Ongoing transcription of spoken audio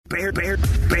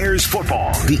Bears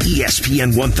football. The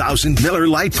ESPN 1000 Miller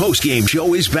Lite postgame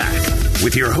show is back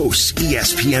with your hosts,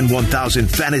 ESPN 1000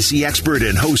 fantasy expert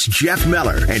and host Jeff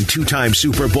Meller and two-time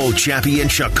Super Bowl champion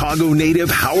Chicago native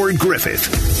Howard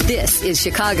Griffith. This is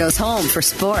Chicago's home for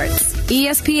sports.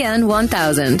 ESPN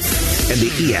 1000. And the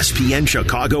ESPN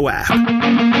Chicago app.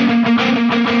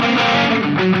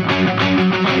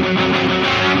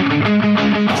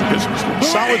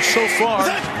 Solid so far.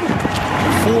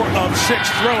 4 of 6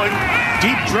 throwing.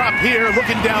 Deep drop here,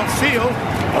 looking downfield.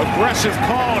 Aggressive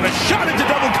call, and a shot into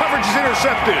double coverage is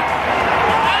intercepted.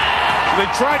 They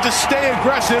tried to stay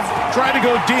aggressive, tried to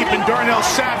go deep, and Darnell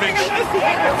Savage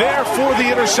there for the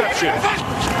interception.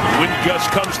 Wind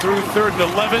gust comes through, 3rd and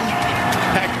 11.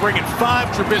 Pack bringing 5.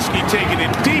 Trubisky taking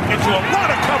it deep into a lot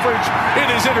of coverage. It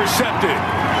is intercepted.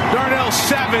 Darnell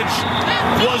Savage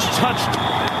was touched.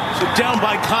 So down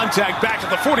by contact back at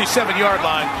the 47-yard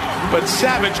line. But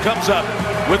Savage comes up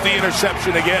with the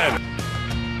interception again.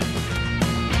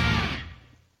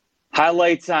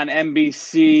 Highlights on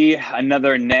NBC.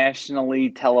 Another nationally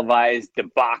televised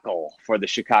debacle for the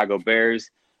Chicago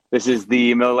Bears. This is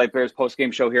the Miller Lite Bears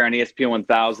postgame show here on ESPN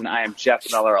 1000. I am Jeff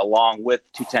Meller along with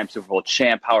two-time Super Bowl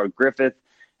champ Howard Griffith.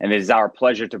 And it is our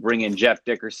pleasure to bring in Jeff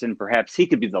Dickerson. Perhaps he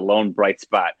could be the lone bright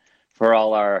spot for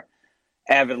all our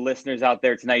avid listeners out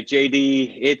there tonight.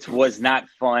 JD, it was not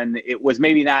fun. It was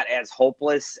maybe not as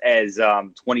hopeless as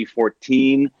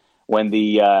 2014 when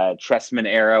the Trestman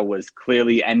era was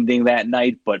clearly ending that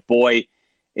night. But boy,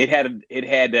 it had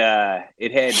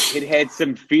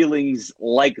some feelings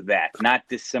like that, not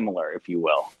dissimilar, if you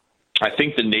will. I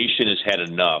think the nation has had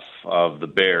enough of the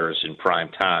Bears in prime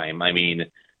time. I mean,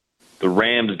 the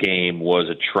Rams game was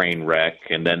a train wreck,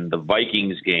 and then the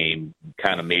Vikings game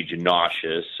kind of made you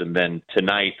nauseous, and then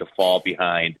tonight the fall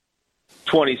behind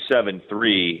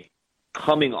 27-3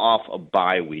 coming off a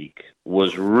bye week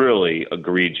was really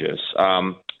egregious.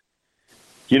 I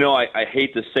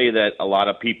hate to say that a lot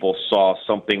of people saw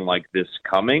something like this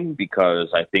coming,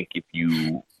 because I think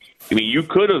you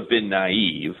could have been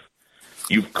naive.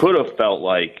 You could have felt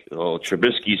like,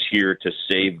 Trubisky's here to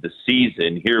save the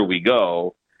season. Here we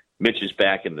go. Mitch is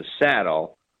back in the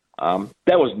saddle.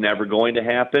 That was never going to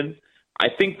happen. I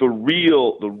think the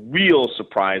real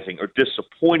surprising or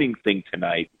disappointing thing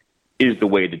tonight is the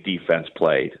way the defense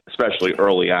played, especially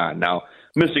early on. Now,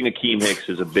 missing Akeem Hicks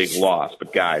is a big loss,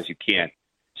 but guys, you can't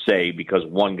say because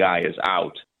one guy is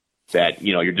out that,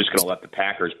 you're just going to let the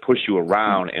Packers push you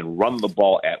around and run the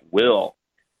ball at will.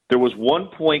 There was one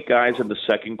point, guys, in the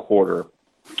second quarter,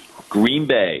 Green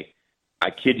Bay,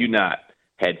 I kid you not,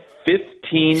 had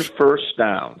 15 first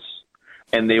downs,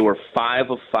 and they were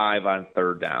 5 of 5 on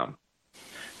third down.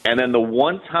 And then the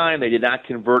one time they did not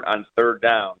convert on third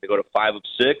down, they go to 5 of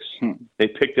 6, they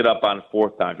picked it up on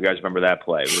fourth down. If you guys remember that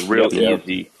play, it was a real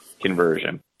easy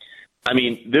conversion. I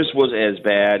mean, this was as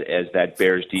bad as that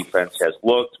Bears defense has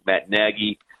looked. Matt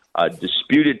Nagy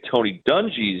disputed Tony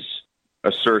Dungy's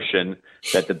assertion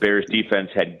that the Bears defense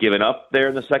had given up there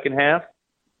in the second half.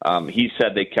 He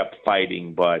said they kept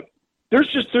fighting, but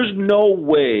there's no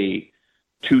way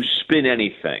to spin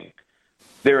anything.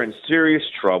 They're in serious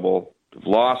trouble. They've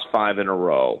lost 5 in a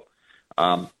row.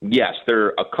 Yes, they're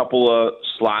a couple of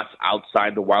slots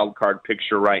outside the wild card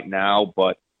picture right now,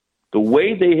 but the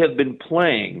way they have been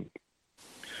playing,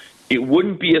 it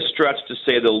wouldn't be a stretch to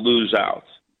say they'll lose out.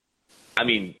 I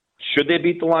mean, should they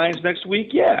beat the Lions next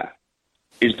week? Yeah.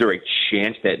 Is there a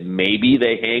chance that maybe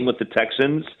they hang with the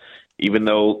Texans, even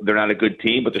though they're not a good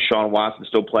team, but Deshaun Watson's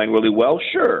still playing really well?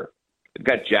 Sure. They've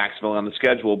got Jacksonville on the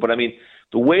schedule. But, I mean,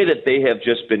 the way that they have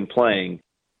just been playing,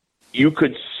 you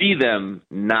could see them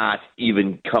not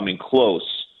even coming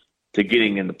close to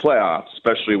getting in the playoffs,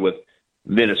 especially with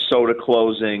Minnesota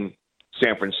closing,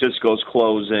 San Francisco's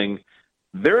closing.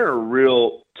 They're in a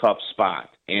real tough spot.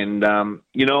 And,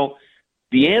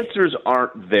 the answers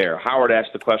aren't there. Howard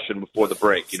asked the question before the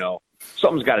break,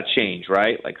 something's got to change,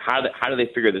 right? Like, how do they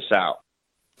figure this out?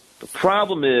 The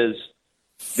problem is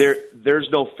there's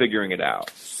no figuring it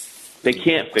out. They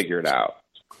can't figure it out.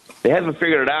 They haven't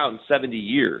figured it out in 70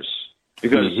 years.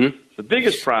 Because the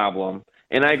biggest problem,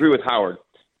 and I agree with Howard,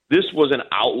 this was an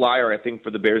outlier, I think,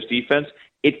 for the Bears defense.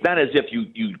 It's not as if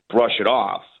you brush it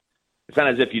off. It's not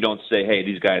as if you don't say, hey,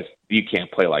 these guys, you can't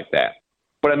play like that.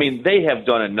 But, I mean, they have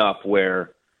done enough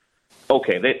where,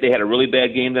 okay, they had a really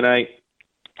bad game tonight.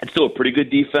 It's still a pretty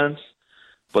good defense,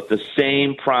 but the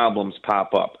same problems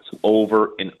pop up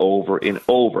over and over and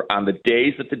over. On the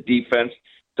days that the defense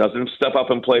doesn't step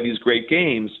up and play these great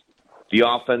games, the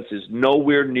offense is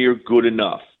nowhere near good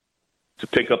enough to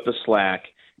pick up the slack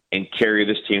and carry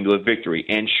this team to a victory.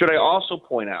 And should I also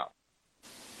point out,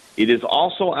 it is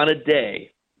also on a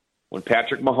day when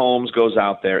Patrick Mahomes goes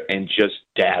out there and just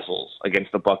dazzles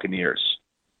against the Buccaneers.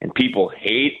 And people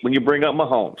hate when you bring up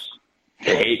Mahomes.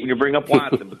 They hate when you bring up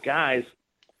Watson. But, guys,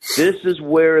 this is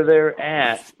where they're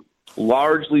at,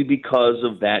 largely because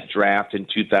of that draft in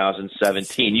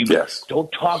 2017. You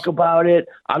don't talk about it.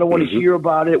 I don't want to hear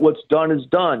about it. What's done is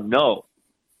done. No.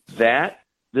 That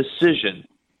decision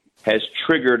has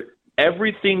triggered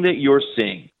everything that you're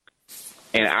seeing.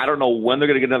 And I don't know when they're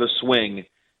going to get another swing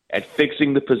at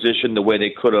fixing the position the way they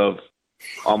could have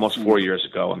almost 4 years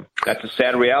ago. And that's a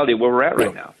sad reality of where we're at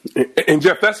right now. And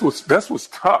Jeff, that's what's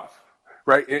tough,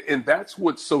 right? And that's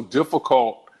what's so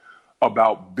difficult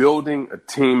about building a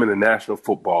team in the National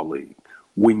Football League.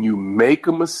 When you make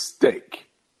a mistake,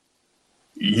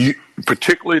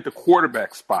 particularly at the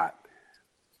quarterback spot,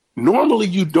 normally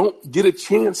you don't get a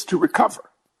chance to recover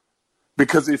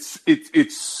because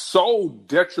it's so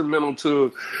detrimental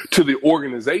to the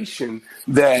organization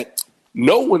that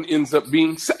no one ends up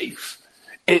being safe.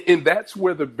 And that's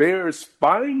where the Bears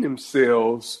find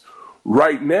themselves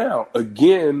right now,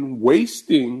 again,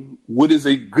 wasting what is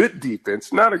a good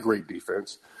defense, not a great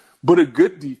defense, but a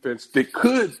good defense that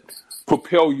could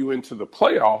propel you into the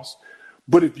playoffs.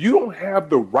 But if you don't have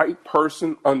the right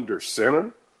person under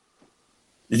center,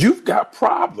 you've got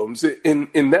problems.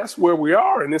 And that's where we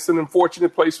are. And it's an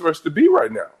unfortunate place for us to be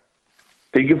right now.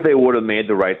 Think if they would have made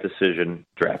the right decision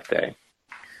draft day.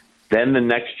 Then the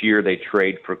next year they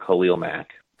trade for Khalil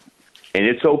Mack. And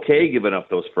it's okay giving up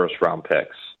those first-round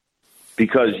picks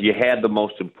because you had the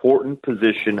most important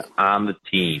position on the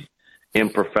team in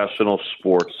professional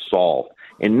sports solved.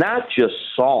 And not just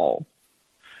solved.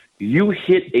 You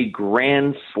hit a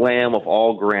grand slam of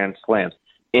all grand slams.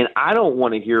 And I don't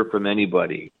want to hear from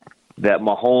anybody that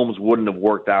Mahomes wouldn't have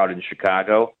worked out in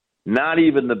Chicago. Not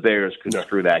even the Bears could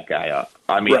screw that guy up.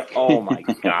 I mean, oh, my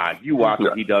God. You watch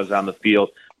what he does on the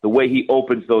field. The way he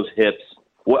opens those hips,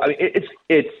 well, I mean,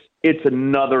 it's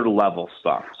another level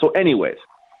stuff. So, anyways,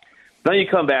 now you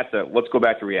come back to let's go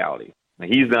back to reality. Now,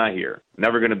 he's not here,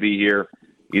 never going to be here.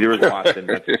 Either is Watson.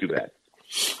 That's too bad.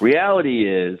 Reality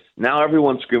is now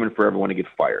everyone's screaming for everyone to get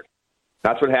fired.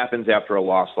 That's what happens after a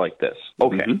loss like this.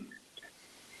 Okay,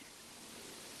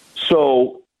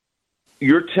 so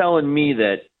you're telling me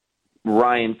that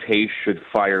Ryan Pace should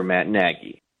fire Matt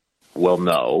Nagy? Well,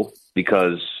 no,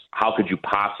 because how could you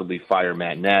possibly fire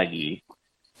Matt Nagy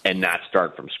and not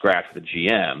start from scratch with the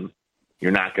GM?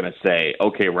 You're not going to say,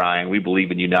 okay, Ryan, we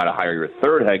believe in you now to hire your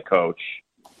third head coach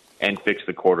and fix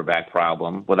the quarterback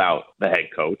problem without the head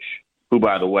coach, who,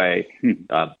 by the way,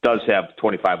 does have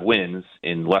 25 wins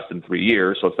in less than 3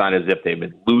 years, so it's not as if they've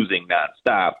been losing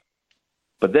nonstop.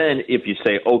 But then if you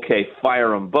say, okay, fire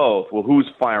them both, well, who's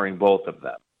firing both of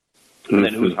them? And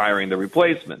then who's hiring the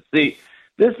replacements? See,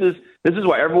 this is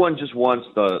why everyone just wants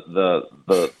the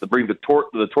bring the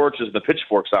torches and the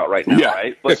pitchforks out right now,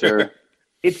 right? But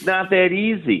it's not that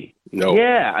easy. No.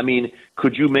 Yeah, I mean,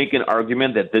 could you make an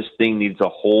argument that this thing needs a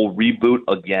whole reboot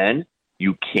again?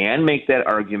 You can make that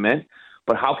argument,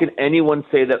 but how can anyone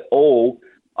say that,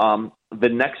 the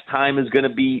next time is going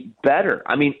to be better?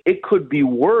 I mean, it could be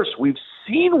worse. We've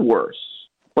seen worse.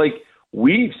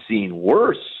 We've seen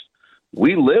worse.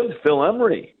 We lived Phil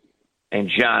Emery and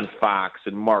John Fox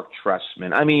and Mark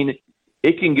Trestman. I mean,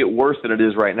 it can get worse than it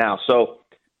is right now. So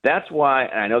that's why,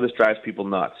 and I know this drives people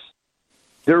nuts,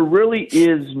 there really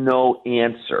is no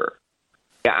answer.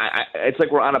 It's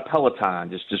like we're on a Peloton,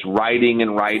 just writing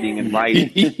and writing and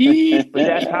writing. But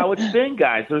that's how it's been,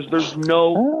 guys. There's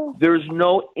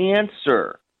no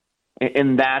answer.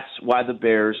 And that's why the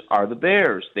Bears are the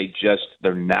Bears.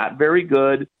 They're not very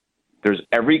good. There's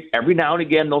every now and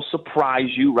again they'll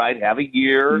surprise you, right? Have a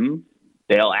year. Mm-hmm.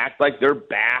 They'll act like they're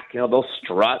back. They'll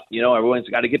strut. Everyone's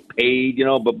got to get paid.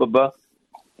 Blah blah blah.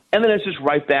 And then it's just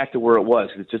right back to where it was.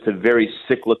 It's just a very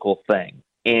cyclical thing.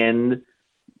 And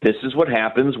this is what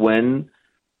happens when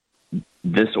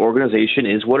this organization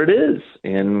is what it is.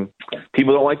 And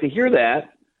people don't like to hear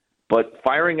that. But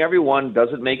firing everyone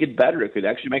doesn't make it better. It could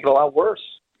actually make it a lot worse.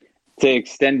 To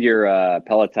extend your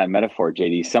Peloton metaphor,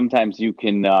 JD, sometimes you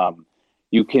can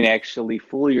actually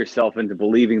fool yourself into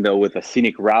believing, though, with a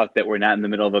scenic route that we're not in the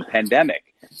middle of a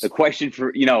pandemic. The question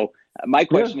for, my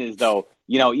question is, though,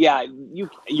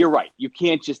 you're right. You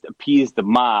can't just appease the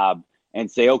mob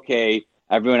and say, okay,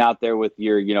 everyone out there with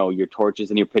your torches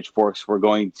and your pitchforks, we're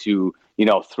going to,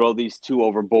 throw these two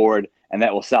overboard and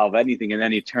that will solve anything. And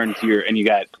then you turn to you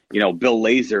got, Bill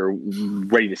Lazor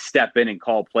ready to step in and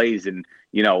call plays. And,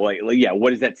 what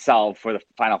does that solve for the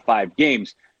final 5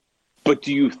 games? But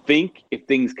do you think if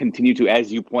things continue to,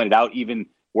 as you pointed out, even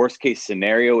worst case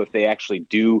scenario, if they actually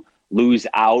do lose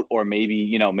out, or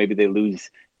maybe they lose,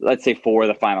 let's say 4 of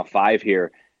the final 5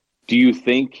 here, do you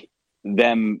think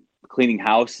them cleaning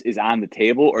house is on the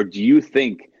table, or do you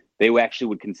think they actually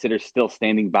would consider still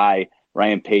standing by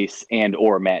Ryan Pace and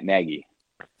or Matt Nagy?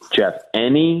 Jeff,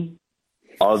 any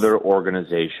other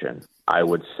organization, I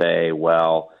would say,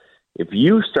 well, if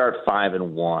you start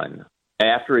 5-1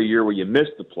 after a year where you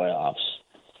missed the playoffs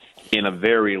in a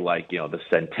very the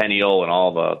centennial and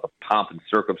all the pomp and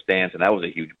circumstance, and that was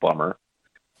a huge bummer.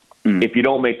 If you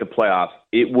don't make the playoffs,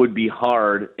 it would be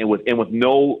hard, and with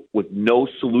no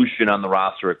solution on the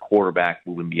roster at quarterback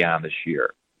moving beyond this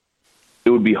year, it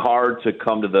would be hard to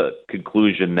come to the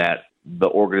conclusion that the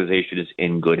organization is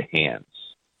in good hands.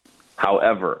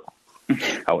 However,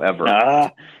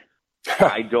 I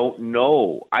don't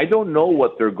know. I don't know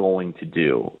what they're going to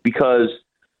do, because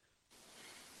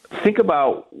think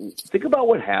about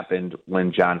what happened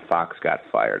when John Fox got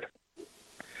fired.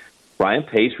 Ryan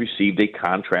Pace received a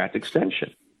contract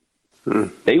extension.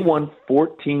 They won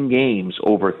 14 games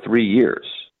over 3 years,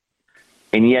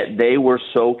 and yet they were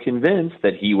so convinced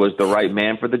that he was the right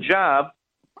man for the job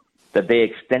that they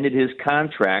extended his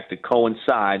contract to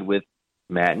coincide with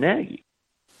Matt Nagy.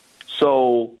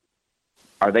 So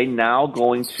are they now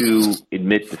going to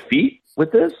admit defeat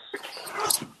with this?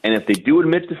 And if they do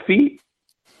admit defeat,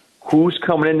 who's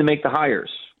coming in to make the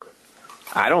hires?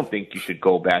 I don't think you should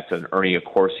go back to an Ernie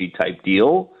Accorsi type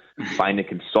deal, find a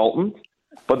consultant,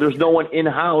 but there's no one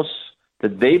in-house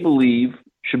that they believe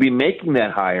should be making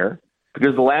that hire,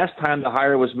 because the last time the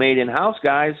hire was made in-house,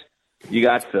 guys, you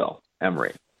got Phil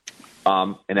Emery.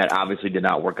 And that obviously did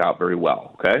not work out very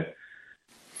well, okay?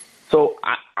 So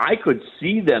I could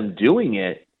see them doing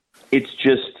it. It's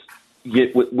just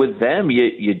with them,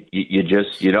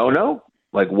 you don't know.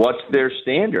 Like, what's their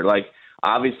standard? Like,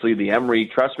 obviously the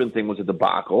Emery Trestman thing was a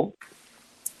debacle.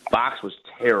 Fox was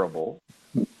terrible.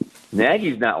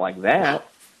 Nagy's not like that,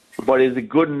 but is it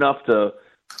good enough to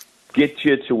get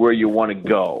you to where you want to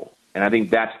go? And I think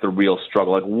that's the real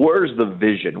struggle. Like, where's the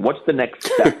vision? What's the next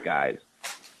step, guys?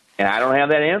 And I don't have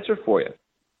that answer for you.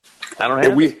 I don't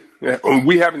have it.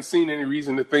 We haven't seen any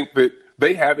reason to think that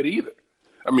they have it either.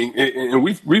 I mean, and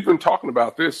we've been talking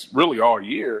about this really all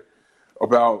year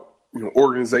about,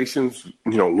 organizations,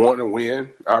 want to win,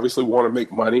 obviously want to make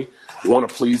money, want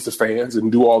to please the fans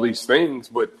and do all these things,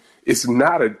 but it's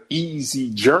not an easy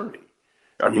journey.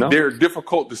 I mean, there are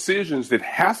difficult decisions that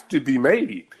have to be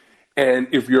made. And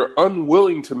if you're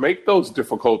unwilling to make those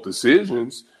difficult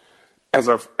decisions as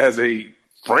a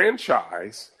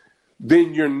franchise,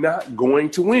 then you're not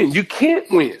going to win. You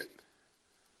can't win.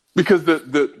 Because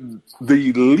the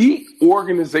elite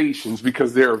organizations,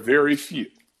 because there are very few,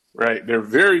 right? There are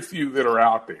very few that are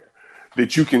out there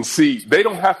that you can see. They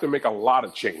don't have to make a lot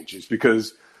of changes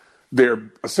because they're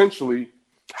essentially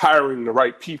hiring the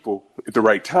right people at the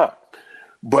right time.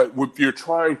 But if you're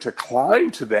trying to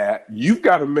climb to that, you've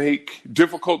got to make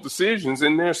difficult decisions,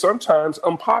 and they're sometimes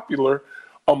unpopular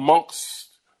amongst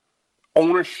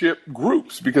ownership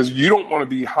groups because you don't want to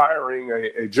be hiring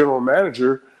a general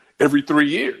manager every 3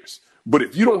 years. But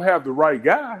if you don't have the right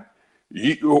guy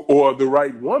or the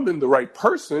right woman, the right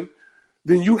person,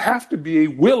 then you have to be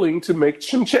willing to make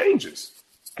some changes.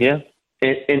 Yeah.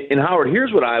 And Howard,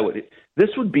 here's what this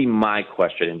would be my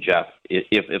question, and Jeff,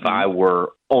 if I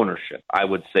were ownership, I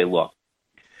would say, look,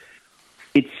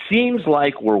 it seems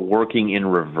like we're working in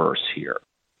reverse here.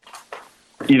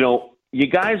 You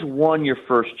guys won your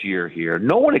first year here.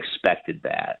 No one expected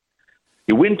that.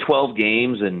 You win 12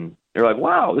 games and you're like,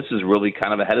 wow, this is really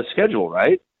kind of ahead of schedule,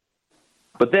 right?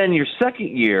 But then your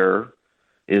second year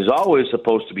is always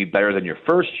supposed to be better than your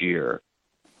first year,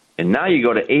 and now you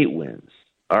go to 8 wins.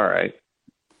 All right.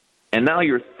 And now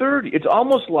you're 30. It's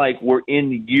almost like we're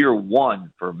in year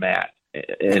 1 for Matt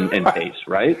and Pace,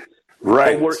 right?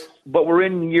 Right. But we're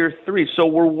in year 3, so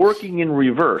we're working in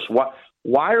reverse.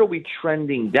 Why are we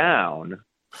trending down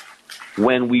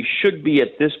when we should be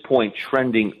at this point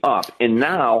trending up? And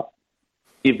now,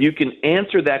 if you can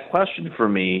answer that question for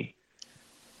me,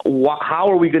 how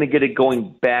are we going to get it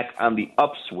going back on the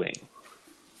upswing?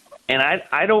 And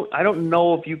I don't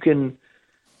know if you can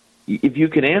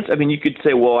answer. I mean, you could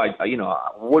say, well,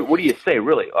 what do you say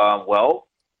really? Well,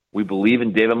 we believe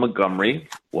in David Montgomery.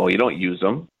 Well, you don't use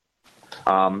him.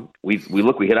 We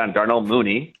hit on Darnell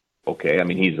Mooney. Okay, I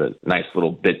mean, he's a nice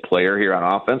little bit player here on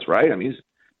offense, right? I mean, he's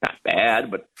not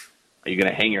bad, but are you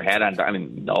going to hang your hat on? I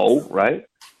mean, no, right?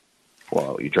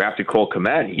 Well, you drafted Cole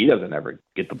Kmet. He doesn't ever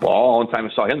get the ball. Only time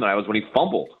I saw him was when he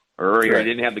fumbled or he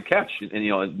didn't have the catch,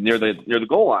 and near the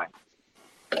goal line.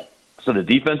 So the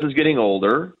defense is getting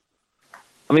older.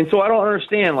 I mean, so I don't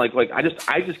understand. Like I just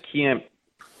can't.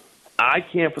 I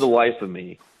can't for the life of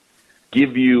me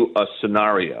give you a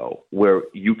scenario where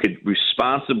you could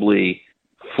responsibly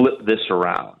flip this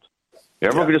around.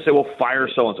 Everyone can just say, well, fire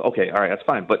so-and-so. Okay, all right, that's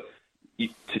fine. But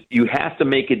you have to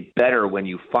make it better when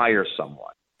you fire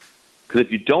someone. Because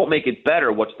if you don't make it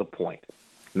better, what's the point?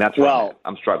 And that's why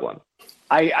I'm struggling.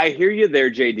 I hear you there,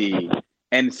 JD,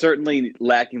 and certainly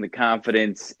lacking the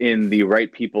confidence in the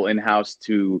right people in-house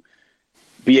to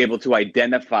be able to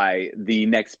identify the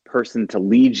next person to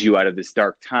lead you out of this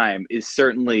dark time is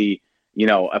certainly,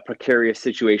 a precarious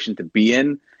situation to be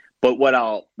in. But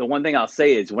the one thing I'll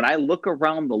say is when I look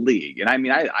around the league, and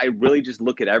I really just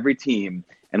look at every team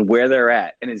and where they're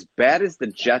at, and as bad as the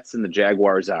Jets and the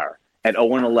Jaguars are at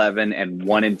 0-11 and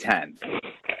 1-10,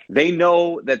 they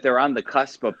know that they're on the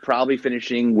cusp of probably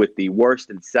finishing with the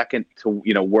worst and second to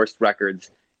worst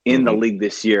records in the league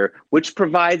this year, which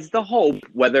provides the hope.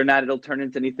 Whether or not it'll turn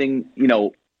into anything,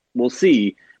 we'll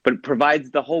see. But it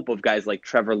provides the hope of guys like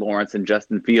Trevor Lawrence and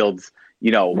Justin Fields,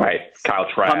 Kyle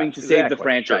Trask, coming to save the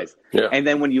franchise. Sure. Yeah. And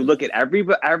then when you look at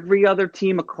every other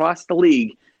team across the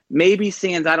league, maybe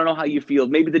Sands, I don't know how you feel.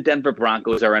 Maybe the Denver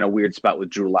Broncos are in a weird spot with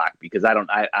Drew Lock because I don't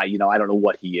know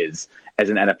what he is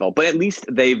as an NFL. But at least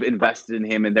they've invested in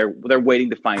him and they're waiting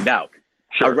to find out.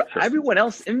 Sure. Everyone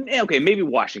else, okay, maybe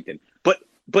Washington, but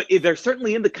they're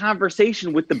certainly in the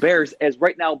conversation with the Bears as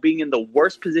right now being in the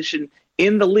worst position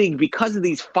in the league because of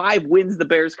these 5 wins the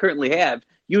Bears currently have.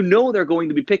 They're going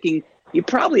to be picking you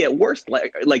probably at worst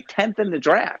like 10th in the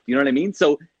draft. You know what I mean?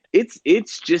 So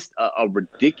it's just a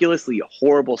ridiculously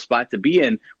horrible spot to be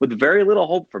in with very little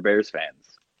hope for Bears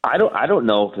fans. I don't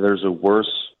know if there's a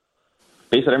worse,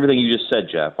 based on everything you just said,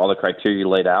 Jeff, all the criteria you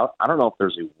laid out, I don't know if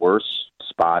there's a worse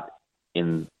spot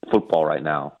in football right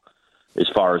now as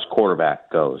far as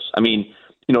quarterback goes. I mean,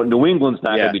 New England's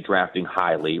not going to be drafting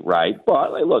highly, right?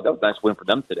 But look, that was a nice win for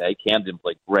them today. Cam didn't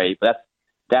play great, but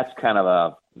that's kind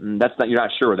of you're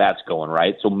not sure where that's going,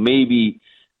 right? So maybe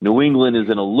New England is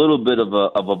in a little bit of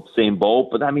a same boat,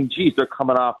 but I mean, geez, they're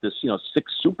coming off this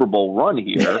 6 Super Bowl run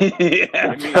here. It's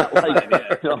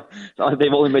not like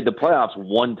they've only made the playoffs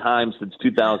one time since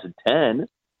 2010.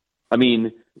 I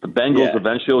mean, the Bengals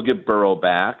eventually will get Burrow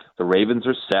back. The Ravens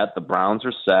are set. The Browns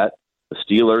are set. The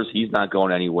Steelers, he's not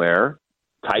going anywhere.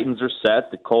 Titans are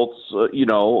set. The Colts,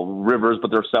 Rivers,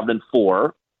 but they're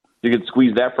 7-4. You could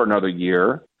squeeze that for another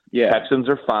year. Yeah. Texans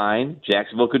are fine.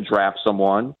 Jacksonville could draft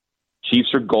someone.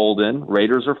 Chiefs are golden.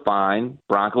 Raiders are fine.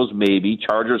 Broncos maybe.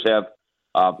 Chargers have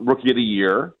rookie of the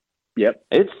year. Yep.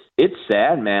 It's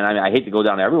sad, man. I mean, I hate to go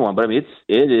down to everyone, but I mean,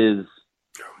 it is.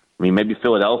 I mean, maybe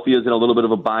Philadelphia's in a little bit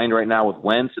of a bind right now with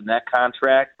Wentz and that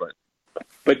contract, but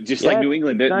just like New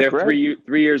England, they're 3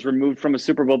 years removed from a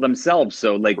Super Bowl themselves.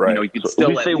 So, you could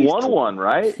still say won one,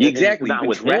 right? Exactly. Not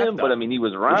with him, but I mean, he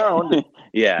was around.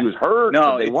 Yeah, he was hurt.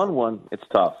 No, they won one. It's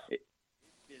tough.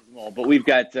 But we've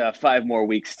got 5 more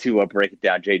weeks to break it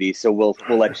down, JD. So we'll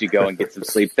let you go and get some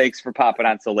sleep. Thanks for popping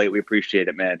on so late. We appreciate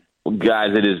it, man. Well,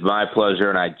 guys, it is my pleasure,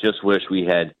 and I just wish we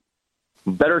had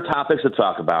better topics to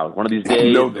talk about. One of these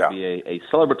days will be a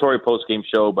celebratory post-game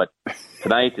show, but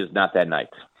tonight is not that night.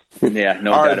 Yeah,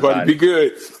 no All doubt right, about buddy, it. be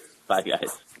good. Bye,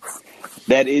 guys.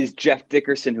 That is Jeff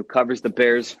Dickerson, who covers the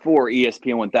Bears for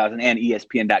ESPN 1000 and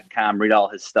ESPN.com. Read all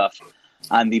his stuff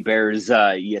on the Bears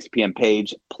ESPN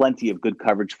page. Plenty of good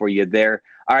coverage for you there.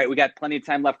 All right, we got plenty of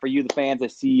time left for you, the fans. I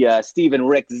see Steven,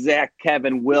 Rick, Zach,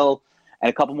 Kevin, Will, and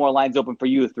a couple more lines open for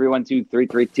you.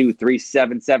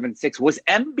 312-332-3776. Was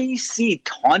NBC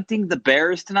taunting the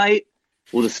Bears tonight?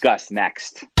 We'll discuss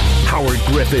next. Howard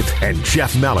Griffith and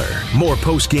Jeff Meller. More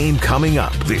post-game coming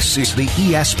up. This is the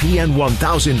ESPN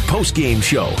 1000 post-game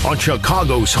show on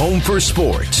Chicago's Home for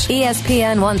Sports.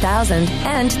 ESPN 1000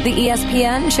 and the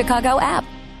ESPN Chicago app.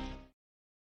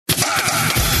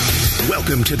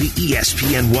 Welcome to the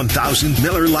ESPN 1000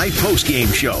 Miller Lite post-game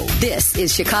show. This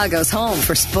is Chicago's home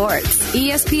for sports.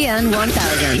 ESPN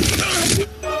 1000.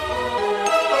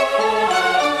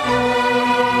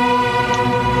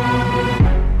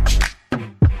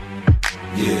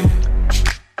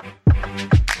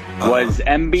 Was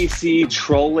NBC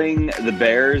trolling the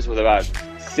Bears with about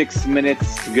 6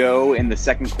 minutes to go in the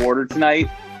second quarter tonight?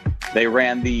 They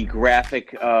ran the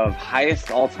graphic of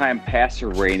highest all-time passer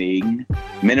rating,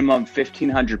 minimum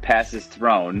 1,500 passes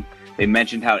thrown. They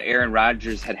mentioned how Aaron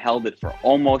Rodgers had held it for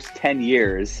almost 10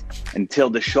 years until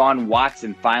Deshaun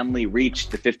Watson finally reached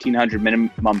the 1,500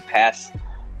 minimum pass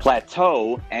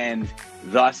plateau and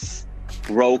thus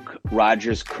broke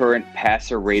Rodgers' current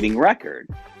passer rating record.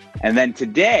 And then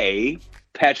today,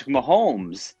 Patrick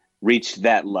Mahomes reached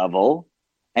that level,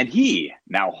 and he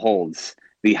now holds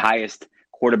the highest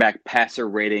quarterback passer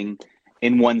rating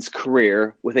in one's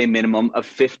career with a minimum of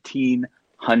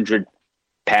 1,500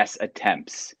 pass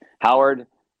attempts. Howard,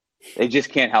 They just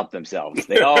can't help themselves.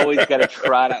 They always got to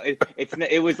trot out.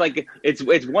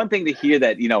 It's one thing to hear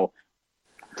that,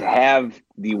 to have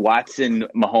the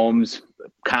Watson-Mahomes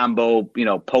combo,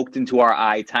 poked into our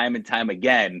eye time and time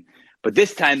again. But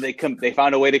this time they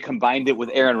found a way to combine it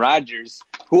with Aaron Rodgers,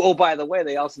 who, oh, by the way,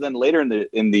 they also then later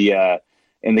in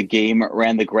the game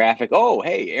ran the graphic. Oh,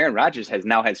 hey, Aaron Rodgers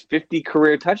has 50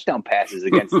 career touchdown passes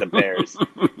against the Bears.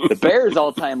 The Bears'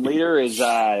 all-time leader is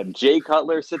Jay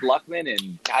Cutler, Sid Luckman,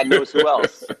 and God knows who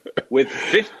else, with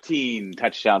 15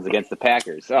 touchdowns against the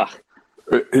Packers. Ugh.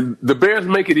 The Bears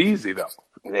make it easy, though.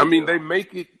 They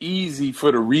make it easy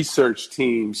for the research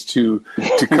teams to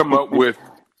come up with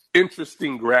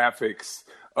interesting graphics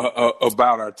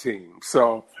about our team.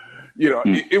 So,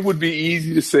 it would be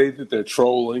easy to say that they're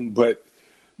trolling, but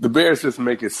the Bears just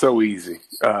make it so easy,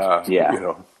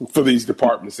 for these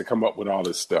departments to come up with all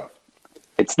this stuff.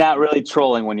 It's not really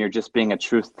trolling when you're just being a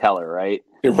truth teller, right?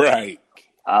 Right.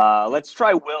 Let's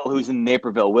try Will, who's in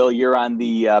Naperville. Will, you're on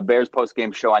the Bears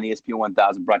postgame show on ESPN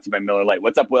 1000, brought to you by Miller Lite.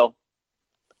 What's up, Will?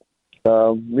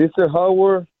 Mr.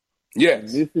 Howard.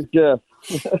 Yes. This is Jeff.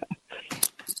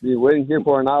 Been waiting here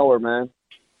for an hour, man.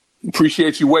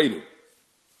 Appreciate you waiting.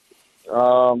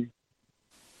 I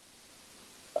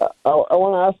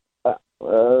want to ask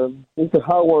Mr.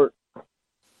 Howard,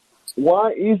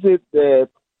 why is it that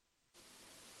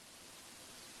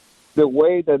the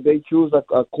way that they choose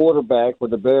a quarterback for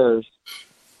the Bears,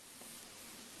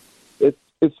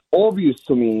 it's obvious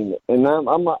to me, and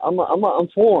I'm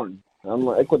foreign. I'm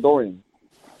Ecuadorian,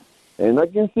 and I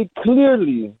can see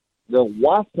clearly that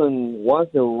Watson was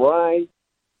the right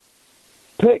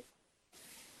pick,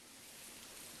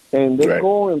 and they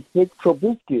go and pick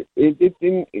Trubisky.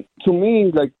 To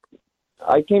me, like,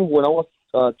 I came when I was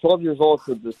 12 years old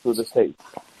to the States.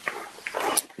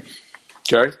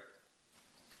 Okay.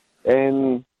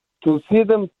 And to see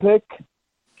them pick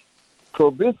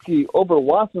Trubisky over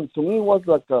Watson, to me, was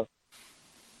like to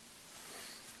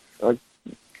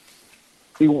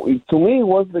me, it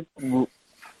was like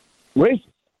racist.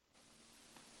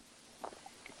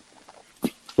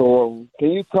 So,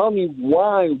 can you tell me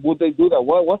why would they do that?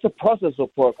 What's the process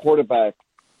for a quarterback?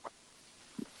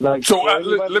 Like, so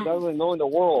everybody doesn't know in the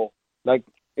world, like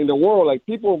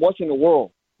people watching the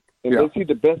world, and they see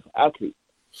the best athlete.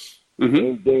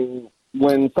 Mm-hmm. And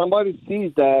when somebody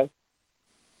sees that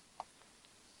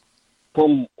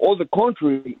from all the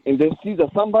country, and they see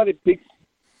that somebody picks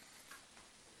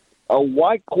a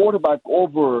white quarterback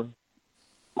over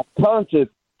a talented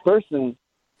person,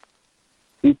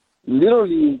 it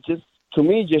literally just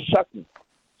shocking.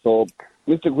 So,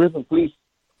 Mr. Griffin, please,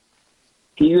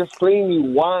 can you explain me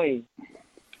why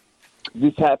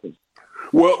this happens?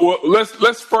 Well,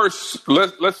 let's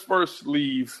first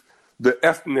leave the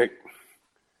ethnic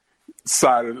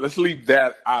side of it. Let's leave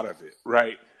that out of it,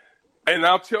 right? And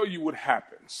I'll tell you what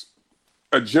happens.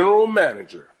 A general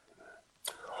manager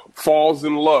falls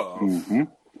in love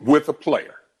with a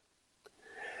player.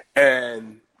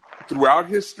 And throughout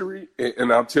history,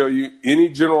 and I'll tell you, any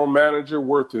general manager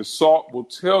worth his salt will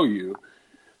tell you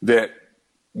that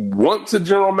once a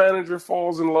general manager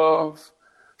falls in love,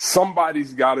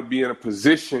 somebody's got to be in a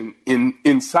position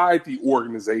inside the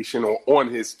organization or on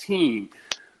his team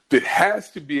that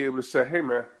has to be able to say, hey,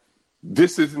 man,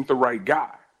 this isn't the right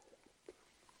guy.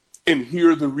 And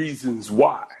here are the reasons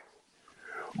why.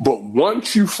 But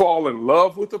once you fall in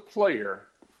love with a player,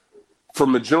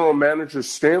 from a general manager's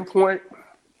standpoint,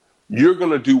 you're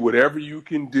going to do whatever you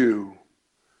can do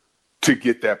to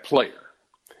get that player.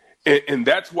 And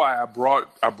that's why I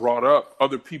brought up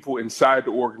other people inside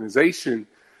the organization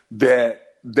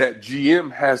that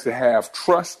GM has to have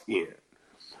trust in,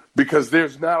 because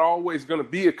there's not always going to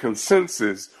be a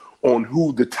consensus on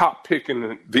who the top pick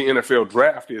in the NFL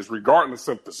draft is, regardless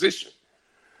of position.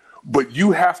 But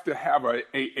you have to have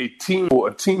a team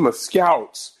of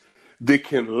scouts that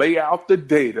can lay out the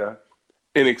data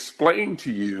and explain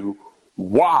to you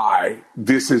why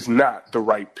this is not the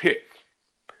right pick.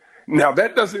 Now,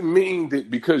 that doesn't mean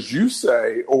that because you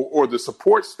say, or the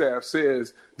support staff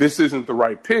says this isn't the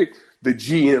right pick, the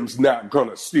GM's not going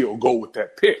to still go with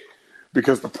that pick.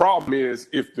 Because the problem is,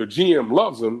 if the GM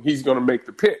loves him, he's going to make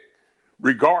the pick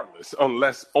regardless,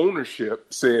 unless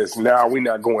ownership says, nah, we're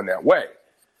not going that way.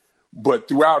 But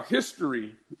throughout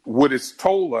history, what it's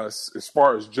told us as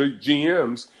far as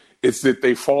GMs is that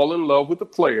they fall in love with the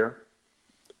player,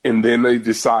 and then they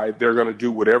decide they're going to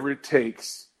do whatever it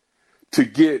takes to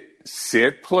get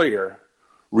said player,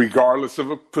 regardless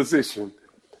of a position,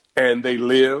 and they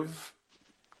live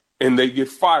and they get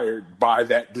fired by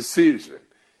that decision.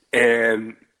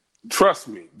 And trust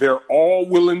me, they're all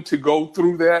willing to go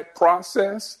through that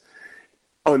process.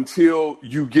 until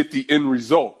you get the end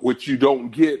result, which you don't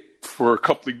get for a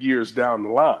couple of years down the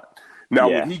line. Now,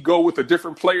 would he go with a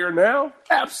different player now?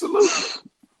 Absolutely.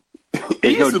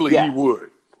 Easily he would.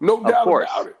 No doubt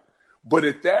about it. But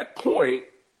at that point,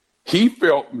 he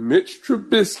felt Mitch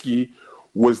Trubisky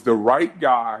was the right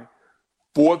guy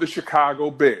for the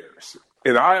Chicago Bears.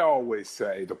 And I always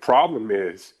say the problem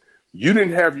is you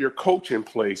didn't have your coach in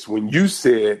place when you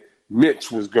said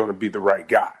Mitch was going to be the right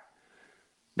guy.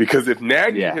 Because if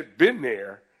Nagy had been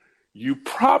there, you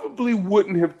probably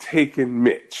wouldn't have taken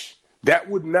Mitch. That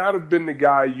would not have been the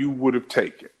guy you would have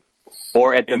taken.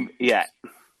 Or at the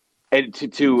and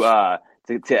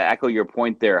to echo your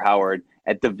point there, Howard,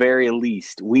 at the very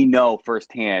least, we know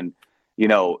firsthand,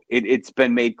 it's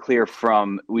been made clear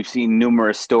we've seen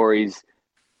numerous stories.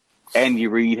 Andy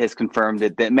Reid has confirmed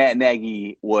it, that Matt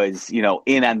Nagy was,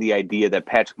 in on the idea that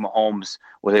Patrick Mahomes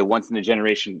was a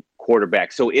once-in-a-generation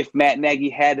quarterback. So if Matt Nagy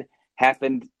had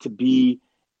happened to be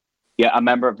a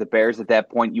member of the Bears at that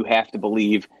point, you have to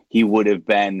believe he would have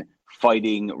been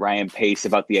fighting Ryan Pace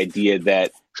about the idea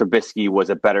that Trubisky was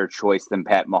a better choice than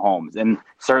Pat Mahomes. And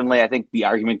certainly I think the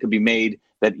argument could be made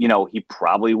that, he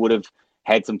probably would have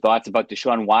had some thoughts about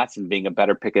Deshaun Watson being a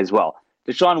better pick as well.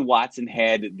 Deshaun Watson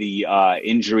had the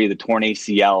injury, the torn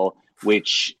ACL,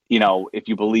 which, if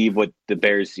you believe what the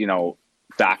Bears,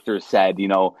 doctors said,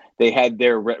 they had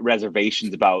their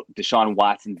reservations about Deshaun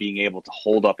Watson being able to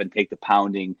hold up and take the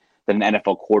pounding that an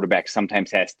NFL quarterback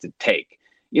sometimes has to take.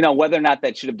 Whether or not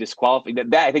that should have disqualified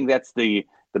that, I think that's the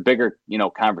bigger,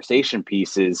 conversation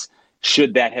piece is,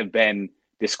 should that have been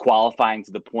disqualifying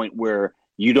to the point where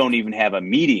you don't even have a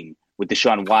meeting with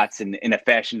Deshaun Watson in a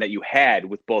fashion that you had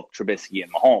with both Trubisky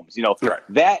and Mahomes?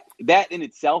 That in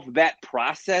itself, that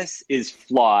process is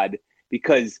flawed,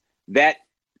 because that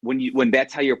when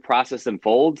that's how your process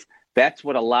unfolds, that's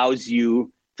what allows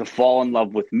you to fall in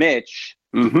love with Mitch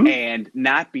and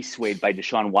not be swayed by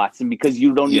Deshaun Watson, because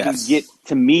you don't even get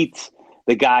to meet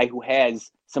the guy who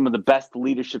has some of the best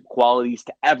leadership qualities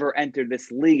to ever enter this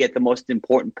league at the most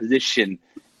important position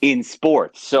in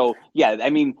sports. So,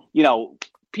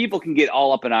 people can get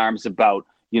all up in arms about,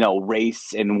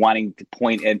 race and wanting to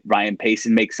point at Ryan Pace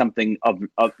and make something of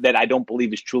that I don't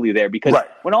believe is truly there, because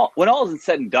when all is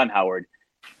said and done, Howard,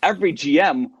 every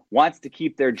GM wants to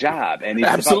keep their job, and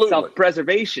it's about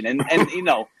self-preservation. And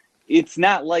it's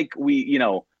not like we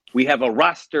have a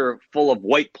roster full of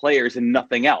white players and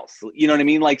nothing else. You know what I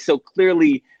mean? So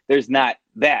clearly there's not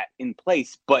that in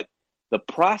place, but the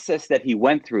process that he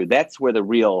went through, that's where the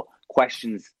real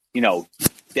questions,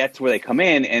 that's where they come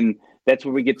in. And that's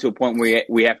where we get to a point where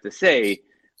we have to say,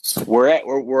 we're at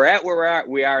where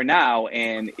we are now,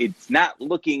 and it's not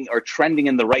looking or trending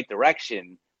in the right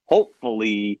direction.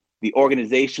 Hopefully the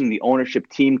organization, the ownership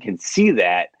team can see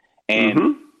that,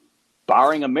 and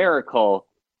barring a miracle,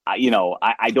 I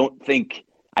don't think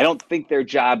their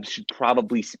job should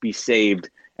probably be saved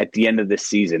at the end of this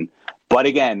season. But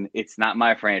again, it's not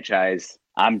my franchise.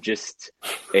 I'm just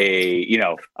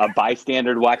a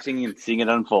bystander watching and seeing it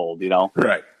unfold,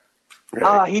 Right.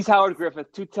 He's Howard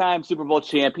Griffith, two-time Super Bowl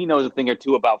champ. He knows a thing or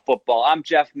two about football. I'm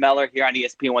Jeff Meller here on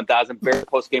ESPN 1000. Bears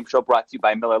postgame show brought to you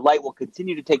by Miller Lite. We'll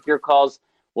continue to take your calls.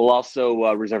 We'll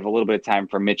also reserve a little bit of time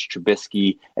for Mitch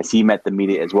Trubisky as he met the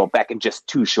media as well, back in just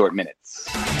 2 short minutes.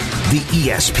 The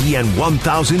ESPN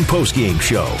 1000 postgame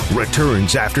show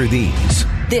returns after these.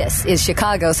 This is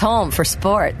Chicago's home for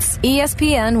sports.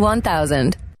 ESPN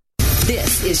 1000.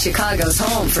 This is Chicago's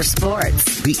home for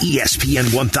sports. The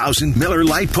ESPN 1000 Miller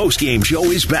Lite postgame show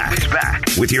is back.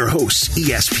 With your hosts,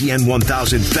 ESPN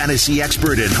 1000 fantasy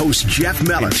expert and host Jeff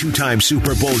Meller, two-time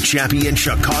Super Bowl champion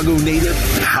Chicago native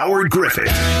Howard Griffith.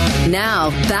 Now,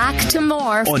 back to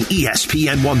more on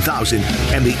ESPN 1000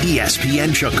 and the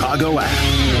ESPN Chicago app.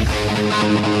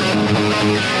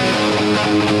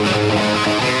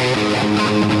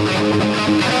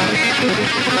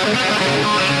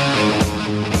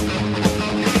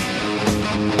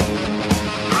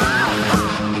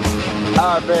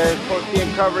 Our Bears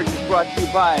post-game coverage is brought to you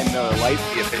by Miller Lite,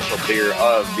 the official beer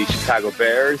of the Chicago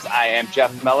Bears. I am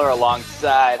Jeff Meller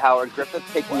alongside Howard Griffith,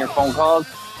 taking your phone calls.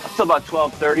 Until about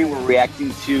 12:30, we're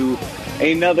reacting to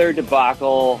another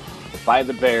debacle by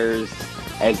the Bears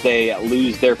as they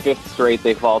lose their 5th straight.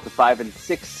 They fall to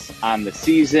 5-6 on the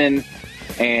season,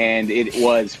 and it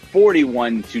was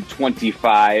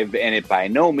 41-25, and it by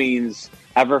no means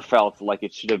ever felt like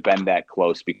it should have been that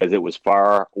close, because it was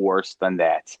far worse than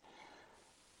that.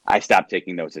 I stopped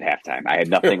taking notes at halftime. I had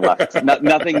nothing left.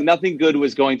 Nothing good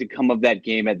was going to come of that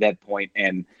game at that point.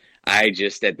 And I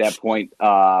just, at that point,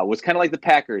 was kind of like the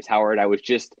Packers, Howard. I was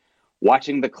just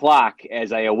watching the clock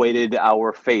as I awaited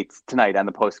our fate tonight on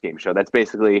the postgame show. That's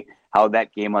basically how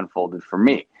that game unfolded for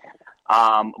me.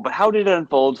 But how did it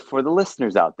unfold for the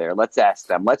listeners out there? Let's ask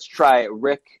them. Let's try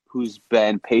Rick, who's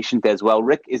been patient as well.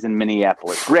 Rick is in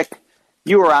Minneapolis. Rick,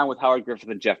 you were on with Howard Griffith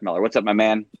and Jeff Miller. What's up, my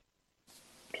man?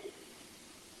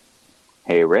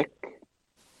 Hey, Rick.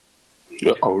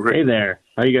 Oh, Rick. Hey there.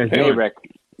 How you guys doing? Hey, Rick.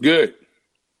 Good.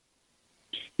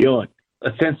 Yo,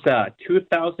 since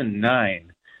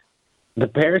 2009, the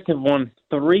Bears have won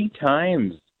 3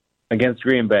 times against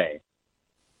Green Bay.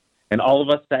 And all of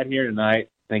us sat here tonight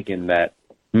thinking that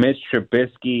Mitch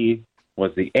Trubisky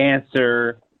was the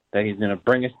answer, that he's going to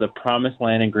bring us to the promised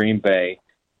land in Green Bay.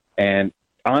 And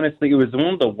honestly, it was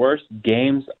one of the worst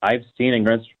games I've seen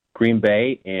against Green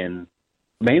Bay in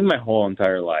maybe my whole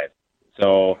entire life.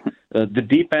 So the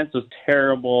defense was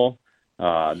terrible.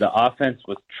 The offense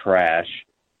was trash.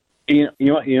 You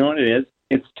know what it is?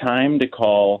 It's time to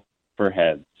call for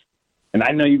heads. And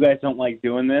I know you guys don't like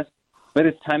doing this, but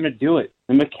it's time to do it.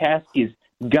 The McCaskies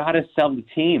got to sell the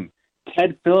team.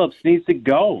 Ted Phillips needs to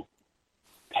go.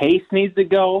 Pace needs to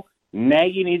go.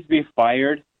 Nagy needs to be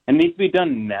fired. And it needs to be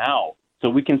done now so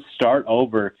we can start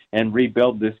over and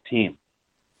rebuild this team.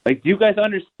 Like, do you guys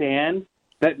understand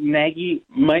that Nagy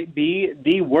might be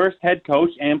the worst head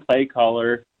coach and play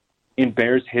caller in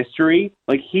Bears history?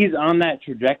 Like, he's on that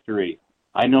trajectory.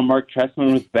 I know Mark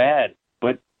Trestman was bad,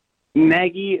 but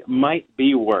Nagy might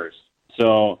be worse.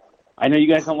 So I know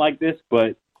you guys don't like this,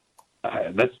 but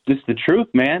that's just the truth,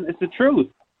 man. It's the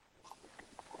truth.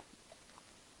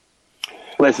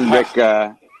 Listen, Rick.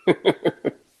 I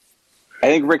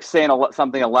think Rick's saying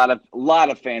something a lot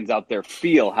of fans out there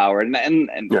feel, Howard,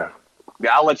 and Yeah.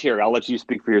 I'll let you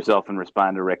speak for yourself and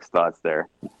respond to Rick's thoughts there.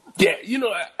 Yeah,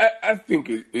 I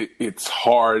think it's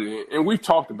hard, and we've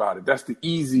talked about it. It's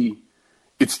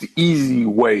the easy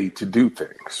way to do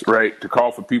things, right? To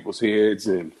call for people's heads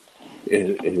and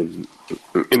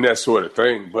that sort of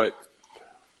thing. But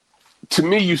to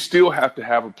me, you still have to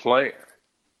have a plan,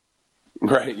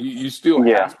 right? You still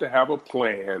have to have a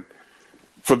plan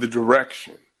for the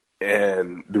direction.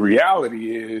 And the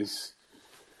reality is,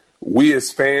 we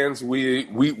as fans, we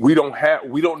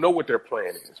don't know what their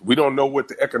plan is. We don't know what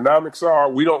the economics are.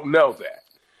 We don't know that.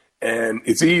 And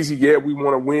it's easy. Yeah, we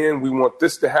want to win. We want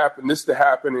this to happen,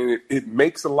 and it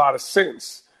makes a lot of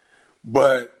sense.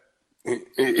 But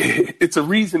it's a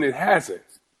reason it hasn't.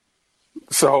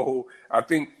 So I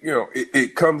think,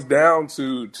 it comes down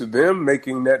to them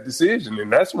making that decision.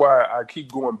 And that's why I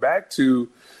keep going back to,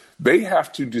 they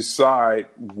have to decide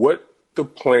what the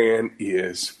plan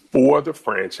is for the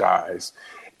franchise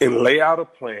and lay out a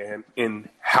plan in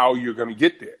how you're going to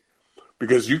get there.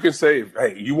 Because you can say,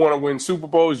 hey, you want to win Super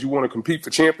Bowls, you want to compete for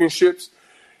championships.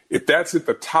 If that's at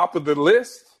the top of the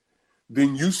list,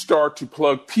 then you start to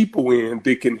plug people in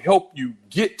that can help you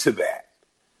get to that.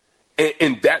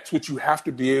 And that's what you have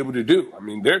to be able to do. I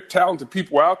mean, there are talented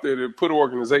people out there that put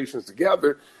organizations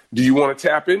together. Do you want to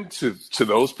tap into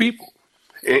those people?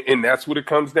 And that's what it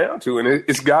comes down to. And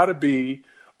it's got to be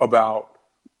about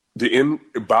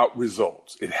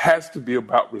results. It has to be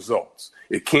about results.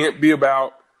 It can't be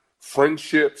about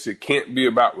friendships. It can't be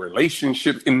about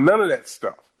relationships. And none of that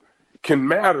stuff can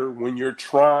matter when you're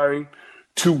trying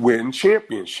to win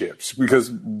championships. Because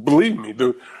believe me,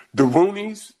 the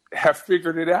Rooneys have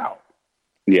figured it out.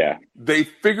 Yeah. They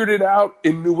figured it out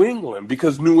in New England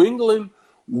because New England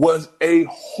was a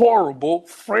horrible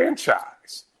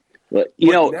franchise. But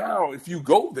now if you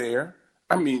go there,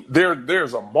 I mean,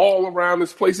 there's a mall around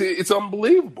this place. It's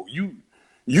unbelievable.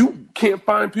 You can't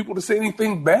find people to say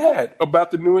anything bad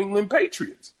about the New England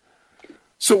Patriots.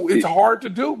 So it's hard to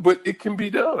do, but it can be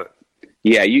done.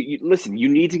 Yeah, you listen, you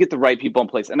need to get the right people in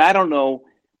place. And I don't know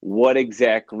what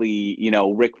exactly,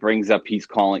 Rick brings up.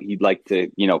 He'd like to,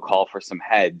 call for some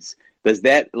heads. Does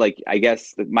that, I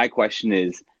guess my question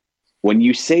is, when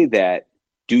you say that,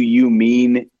 do you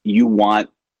mean you want,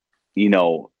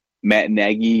 Matt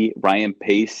Nagy, Ryan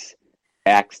Pace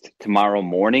axed tomorrow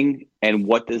morning? And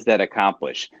what does that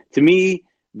accomplish? To me,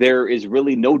 there is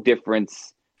really no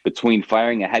difference between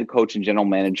firing a head coach and general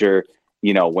manager,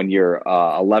 when you're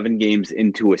 11 games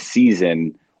into a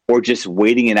season, or just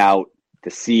waiting it out to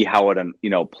see how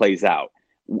it, plays out.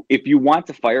 If you want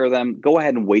to fire them, go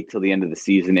ahead and wait till the end of the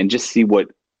season and just see what,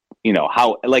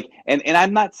 how, and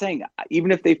I'm not saying,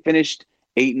 even if they finished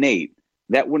 8-8,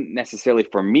 that wouldn't necessarily,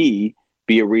 for me,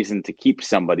 be a reason to keep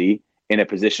somebody in a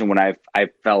position when I've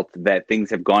felt that things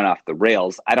have gone off the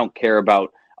rails. I don't care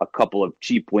about a couple of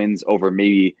cheap wins over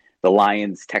maybe the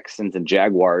Lions, Texans, and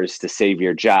Jaguars to save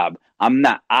your job.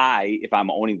 If I'm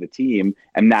owning the team,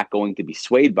 I'm not going to be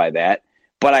swayed by that.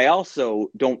 But I also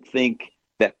don't think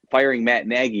that firing Matt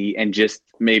Nagy and just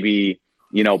maybe,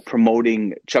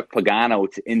 promoting Chuck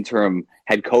Pagano to interim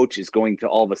head coach is going to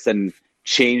all of a sudden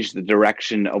change the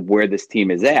direction of where this team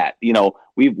is at.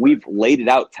 We've laid it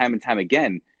out time and time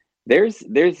again. There's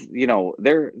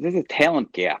a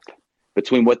talent gap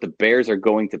between what the Bears are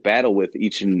going to battle with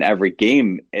each and every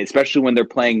game, especially when they're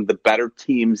playing the better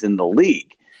teams in the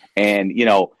league. And,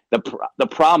 the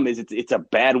problem is it's a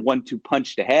bad 1-2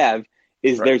 punch to have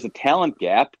is right. There's a talent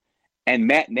gap, and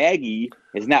Matt Nagy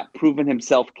has not proven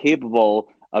himself capable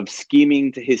of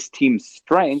scheming to his team's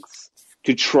strengths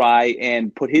to try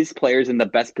and put his players in the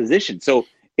best position. So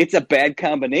it's a bad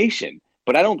combination.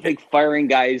 But I don't think firing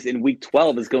guys in Week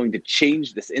 12 is going to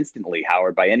change this instantly,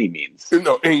 Howard, by any means.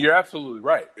 No, and you're absolutely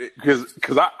right. Because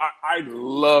I'd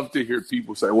love to hear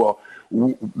people say, well,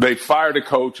 they fired a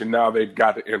coach and now they've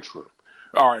got the interim.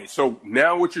 All right, so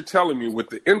now what you're telling me with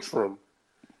the interim,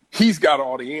 he's got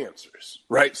all the answers,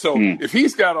 right? So if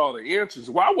he's got all the answers,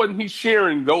 why wasn't he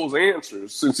sharing those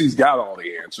answers since he's got all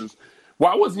the answers?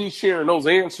 Why wasn't he sharing those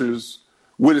answers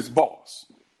with his boss?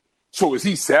 So is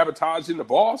he sabotaging the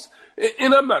boss?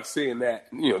 And I'm not saying that,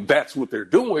 that's what they're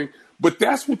doing, but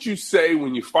that's what you say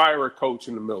when you fire a coach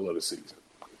in the middle of the season.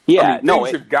 Yeah,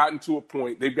 things have gotten to a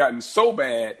point, they've gotten so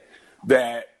bad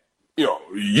that,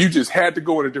 you just had to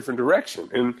go in a different direction.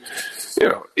 And,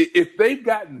 if they've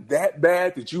gotten that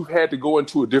bad that you had to go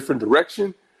into a different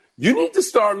direction, you need to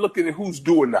start looking at who's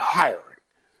doing the hiring.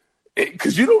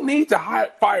 Because you don't need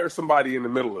to fire somebody in the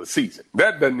middle of the season.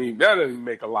 That doesn't even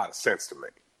make a lot of sense to me.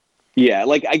 Yeah,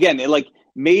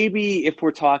 maybe if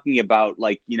we're talking about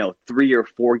 3 or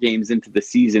 4 games into the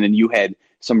season and you had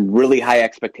some really high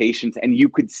expectations and you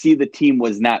could see the team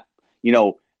was not,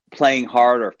 playing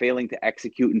hard or failing to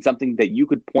execute, and something that you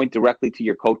could point directly to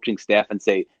your coaching staff and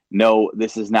say, no,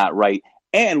 this is not right.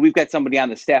 And we've got somebody on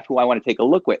the staff who I want to take a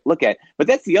look at. But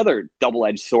that's the other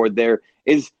double-edged sword there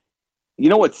is,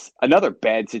 what's another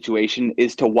bad situation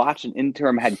is to watch an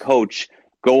interim head coach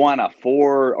go on a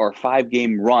 4 or 5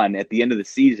 game run at the end of the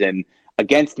season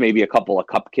against maybe a couple of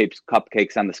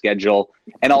cupcakes on the schedule.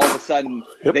 And all of a sudden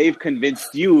they've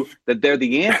convinced you that they're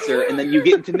the answer. And then you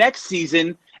get into next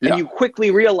season and you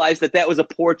quickly realize that was a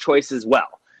poor choice as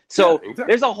well. So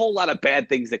there's a whole lot of bad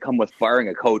things that come with firing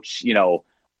a coach,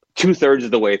 2/3 of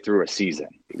the way through a season.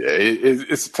 Yeah,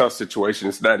 it's a tough situation.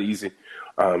 It's not easy.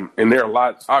 And there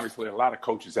are obviously a lot of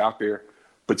coaches out there,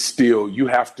 but still you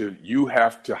have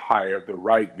to hire the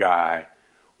right guy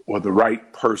or the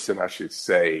right person, I should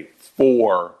say,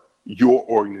 for your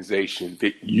organization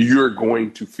that you're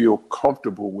going to feel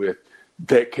comfortable with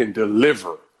that can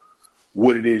deliver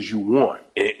what it is you want.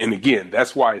 And again,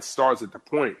 that's why it starts at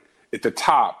the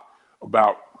top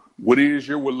about what it is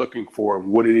you're looking for and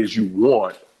what it is you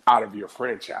want out of your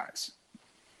franchise.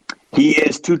 He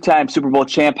is 2-time Super Bowl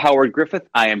champ Howard Griffith.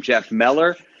 I am Jeff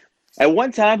Meller. At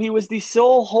one time, he was the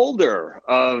sole holder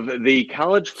of the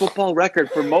college football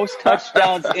record for most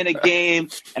touchdowns in a game,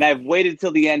 and I've waited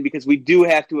till the end because we do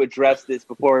have to address this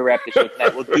before we wrap the show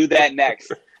tonight. We'll do that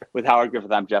next with Howard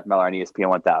Griffith. I'm Jeff Meller on ESPN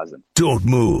 1000. Don't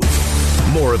move.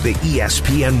 More of the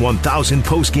ESPN 1000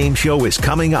 postgame show is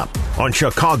coming up on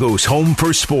Chicago's Home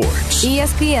for Sports.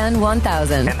 ESPN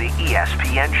 1000. And the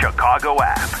ESPN Chicago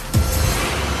app.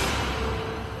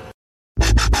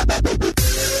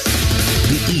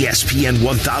 The ESPN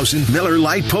 1000 Miller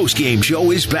Lite postgame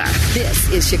show is back. This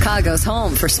is Chicago's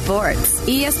Home for Sports.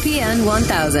 ESPN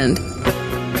 1000.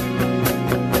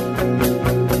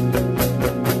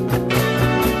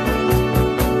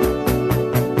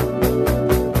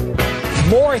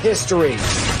 More history.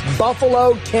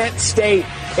 Buffalo, Kent State.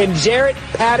 And Jarrett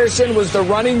Patterson was the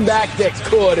running back that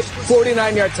could.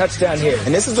 49-yard touchdown here.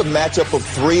 And this is a matchup of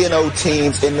 3-0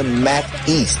 teams in the MAC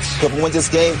East. Whoever wins this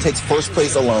game takes first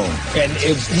place alone. And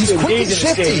he's quick and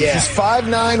shifty. Yeah. He's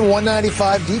 5'9",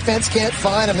 195. Defense can't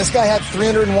find him. This guy had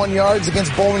 301 yards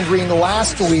against Bowling Green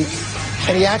last week.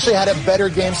 And he actually had a better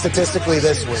game statistically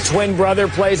this week. Twin brother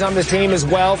plays on the team as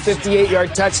well.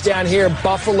 58-yard touchdown here.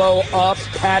 Buffalo up.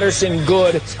 Patterson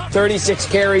good. 36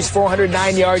 carries,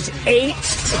 409 yards, 8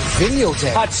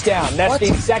 touchdown. That's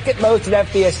the second most in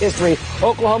FBS history.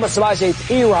 Oklahoma Samaje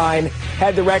Perine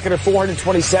had the record of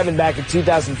 427 back in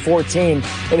 2014.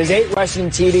 And his 8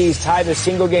 rushing TDs tied the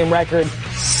single-game record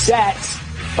set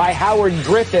by Howard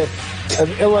Griffith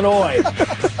of Illinois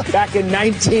back in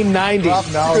 1990.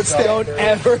 Don't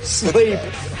ever sleep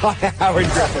on Howard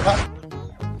Griffith.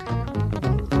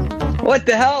 What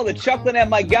the hell? The chuckling at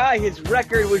my guy. His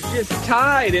record was just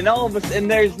tied, and all of us,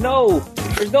 and there's no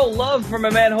love from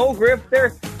a man Hogriff.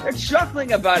 They're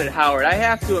chuckling about it, Howard. I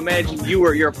have to imagine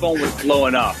your phone was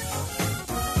blowing up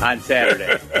on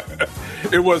Saturday.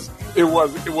 It was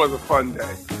a fun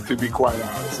day, to be quite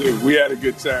honest. We had a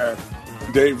good time.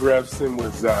 Dave Revson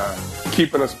was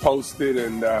keeping us posted,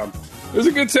 and it was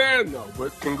a good time, though.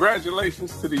 But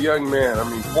congratulations to the young man. I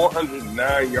mean,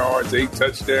 409 yards, 8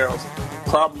 touchdowns.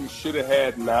 Probably should have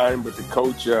had 9, but the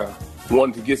coach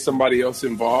wanted to get somebody else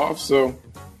involved. So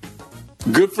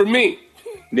good for me.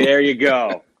 There you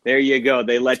go. There you go.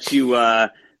 They let you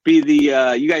be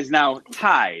the you guys now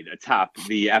tied atop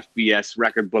the FBS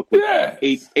record book with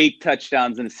eight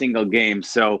touchdowns in a single game.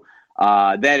 So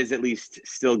that is at least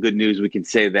still good news. We can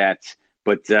say that.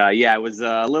 But, yeah, it was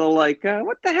a little like,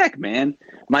 what the heck, man?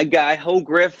 My guy, Ho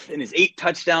Griff, and his 8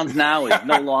 touchdowns now is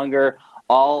no longer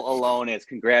all alone. As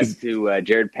congrats to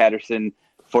Jared Patterson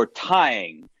for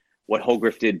tying what Ho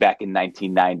Griff did back in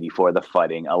 1990 for the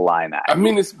Fighting Illini. I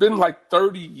mean, it's been like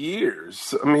 30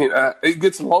 years. I mean, it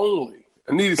gets lonely.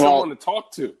 I needed someone to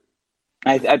talk to.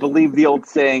 I believe the old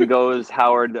saying goes,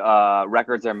 Howard,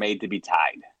 records are made to be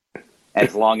tied.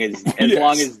 As long as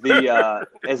the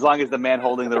man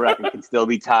holding the record can still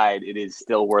be tied, it is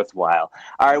still worthwhile.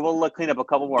 All right, we'll clean up a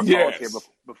couple more calls here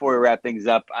before we wrap things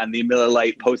up on the Miller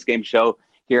Lite postgame show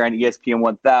here on ESPN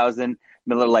 1000.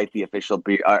 Miller Lite, the official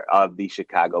beer of the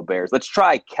Chicago Bears. Let's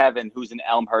try Kevin, who's in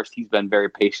Elmhurst. He's been very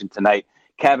patient tonight.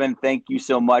 Kevin, thank you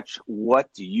so much.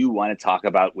 What do you want to talk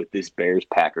about with this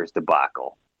Bears-Packers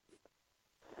debacle?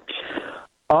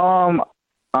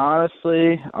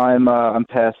 Honestly, I'm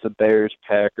past the Bears,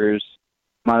 Packers.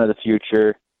 I'm on to the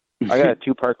future. I got a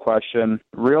 2-part question.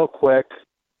 Real quick,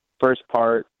 first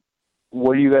part,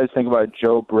 what do you guys think about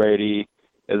Joe Brady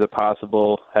as a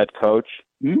possible head coach?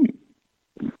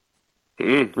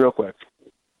 Real quick.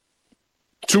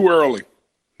 Too early.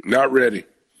 Not ready.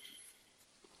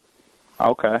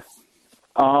 Okay.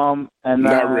 And then,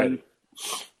 not ready.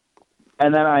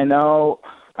 And then I know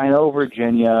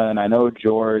Virginia and I know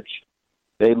George.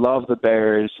 They love the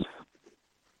Bears,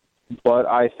 but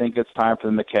I think it's time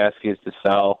for the McCaskies to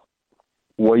sell.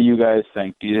 What do you guys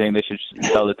think? Do you think they should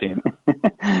sell the team?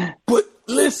 But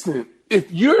listen,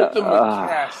 if you're the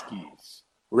McCaskies,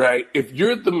 right? If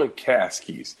you're the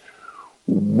McCaskies,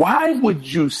 why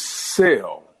would you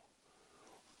sell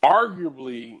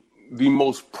arguably the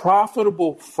most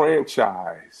profitable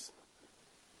franchise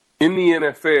in the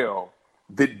NFL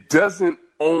that doesn't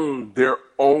own their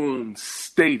own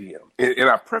stadium? And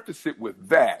I preface it with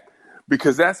that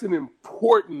because that's an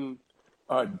important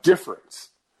difference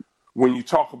when you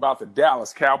talk about the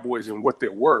Dallas Cowboys and what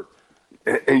they're worth,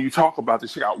 and you talk about the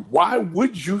Chicago. Why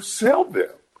would you sell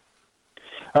them?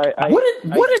 What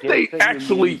did they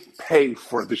actually pay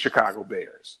for the Chicago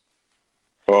Bears?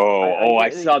 I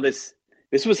saw this.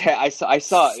 This was I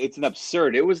saw. It's an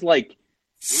absurd. It was like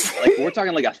we're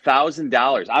talking like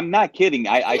 $1,000. I'm not kidding.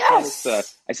 I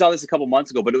saw this a couple months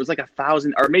ago, but it was like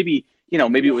 $1,000, or maybe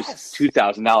it was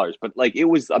 $2,000. But like it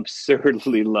was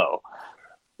absurdly low.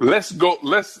 Let's go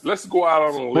out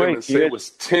on a limb and say it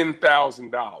was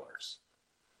 $10,000.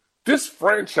 This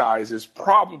franchise is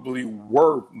probably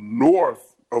worth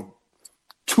north of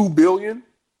 $2 billion,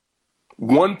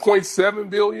 $1.7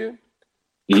 billion.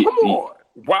 Come on.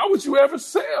 Why would you ever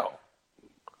sell?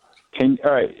 All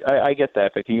right, I get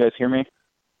that, but can you guys hear me?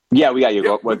 Yeah, we got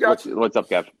you. What's up,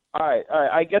 Kev? All right,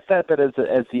 I get that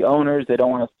as the owners, they don't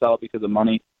want to sell because of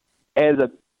money. As a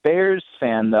Bears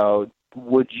fan, though,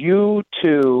 would you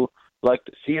two like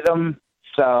to see them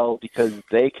sell because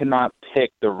they cannot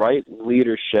pick the right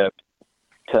leadership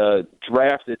to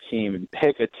draft a team and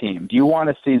pick a team? Do you want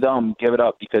to see them give it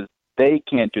up because they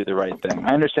can't do the right thing?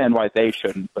 I understand why they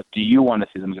shouldn't, but do you want to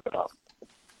see them give it up?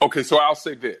 Okay, so I'll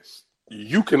say this.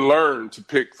 You can learn to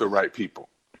pick the right people.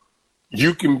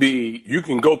 You can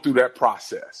go through that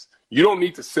process. You don't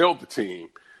need to sell the team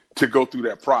to go through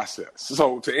that process.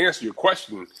 So to answer your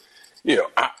question,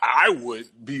 I would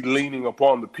be leaning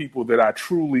upon the people that I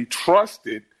truly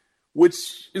trusted,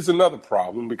 which is another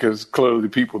problem because clearly the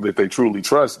people that they truly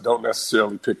trust don't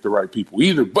necessarily pick the right people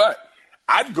either. But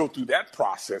I'd go through that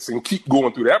process and keep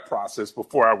going through that process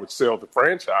before I would sell the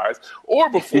franchise or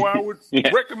before I would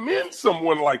recommend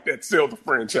someone like that sell the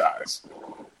franchise.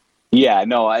 Yeah,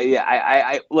 no,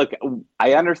 I look,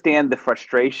 I understand the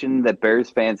frustration that Bears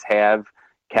fans have,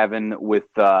 Kevin, with,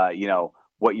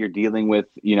 what you're dealing with,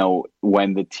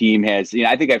 when the team has,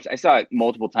 I think I saw it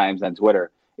multiple times on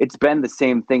Twitter. It's been the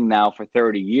same thing now for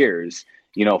 30 years,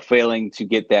 failing to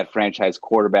get that franchise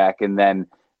quarterback and then,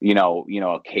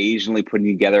 occasionally putting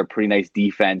together a pretty nice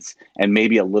defense and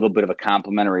maybe a little bit of a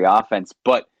complementary offense,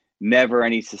 but never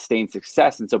any sustained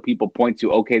success. And so people point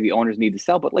to, okay, the owners need to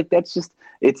sell, but that's just,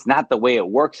 it's not the way it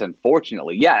works,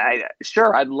 unfortunately. Yeah,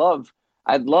 I'd love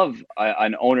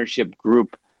an ownership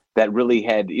group that really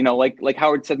had, like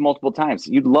Howard said multiple times,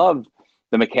 you'd love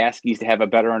the McCaskies to have a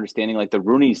better understanding like the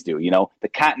Rooneys do. The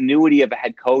continuity of a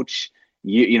head coach,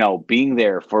 being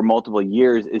there for multiple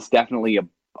years is definitely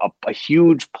a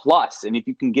huge plus. And if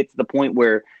you can get to the point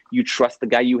where you trust the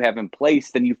guy you have in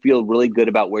place, then you feel really good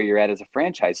about where you're at as a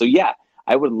franchise. So yeah,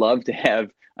 I would love to have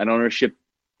an ownership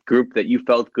group that you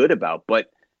felt good about,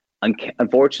 but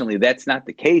unfortunately that's not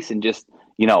the case. And just,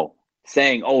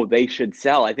 saying, oh, they should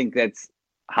sell. I think that's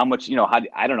how much,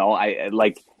 I don't know.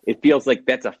 It feels like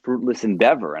that's a fruitless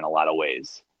endeavor in a lot of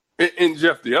ways. And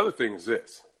Jeff, the other thing is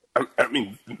this. I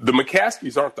mean, the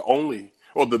McCaskies aren't the only,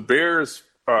 or the Bears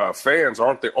fans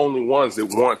aren't the only ones that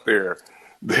want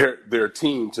their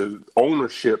team to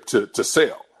ownership to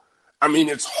sell. I mean,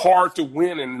 it's hard to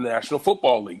win in the National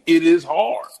Football League. It is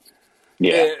hard.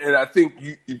 Yeah. And I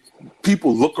think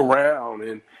people look around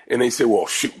and they say, well,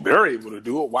 shoot, they're able to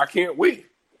do it. Why can't we?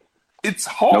 It's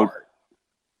hard.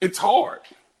 It's hard.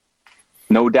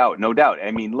 No doubt.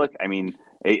 I mean, look,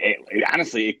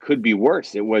 honestly, it could be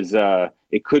worse.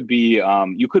 It could be,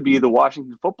 you could be the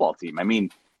Washington football team. I mean,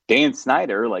 Dan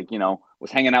Snyder, was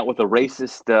hanging out with a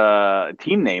racist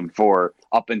team name for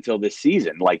up until this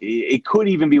season. It could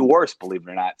even be worse, believe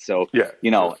it or not. So,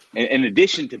 in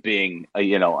addition to being,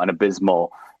 an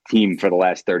abysmal team for the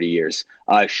last 30 years,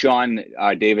 Sean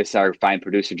Davis, our fine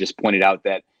producer, just pointed out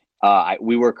that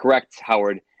we were correct,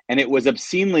 Howard, and it was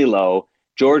obscenely low.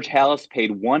 George Halas paid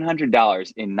 $100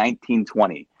 in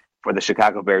 1920 for the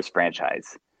Chicago Bears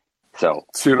franchise. So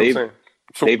see what I'm saying?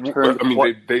 So,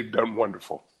 they've done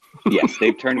wonderful. Yes,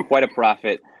 they've turned quite a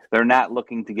profit. They're not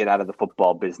looking to get out of the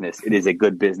football business. It is a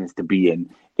good business to be in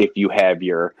if you have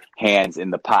your hands in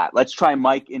the pot. Let's try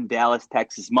Mike in Dallas,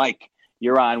 Texas. Mike,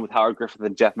 you're on with Howard Griffith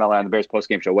and Jeff Meller on the Bears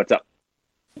postgame show. What's up?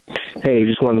 Hey,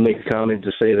 just wanted to make a comment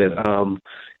to say that,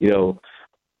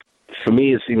 for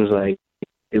me it seems like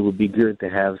it would be good to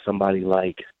have somebody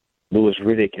like Louis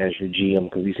Riddick as your GM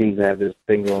because he seems to have this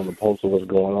finger on the pulse of what's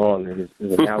going on, and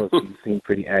his analysis seems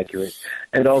pretty accurate.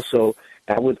 And also,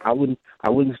 I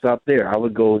wouldn't stop there. I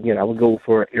would go again. I would go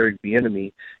for Eric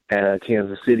Bieniemy at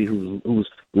Kansas City, who's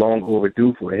long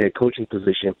overdue for a head coaching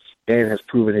position and has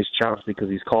proven his chops because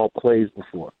he's called plays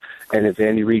before. And if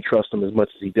Andy Reid trusts him as much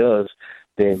as he does,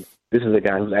 then this is a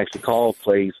guy who's actually called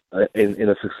plays in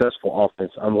a successful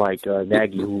offense, unlike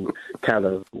Nagy, who kind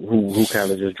of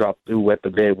just dropped wet the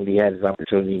bed when he had his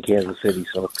opportunity in Kansas City.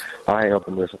 So I help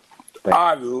him listen.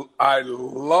 I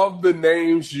love the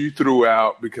names you threw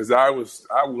out because I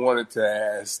wanted to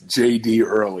ask JD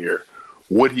earlier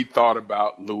what he thought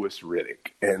about Louis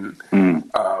Riddick, and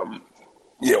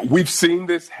we've seen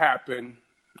this happen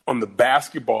on the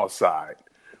basketball side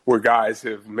where guys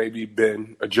have maybe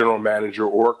been a general manager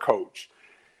or a coach,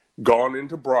 gone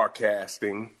into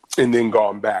broadcasting, and then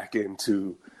gone back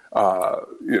into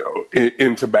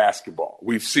into basketball.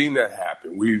 We've seen that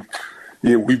happen.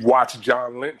 We've watched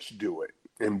John Lynch do it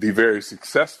and be very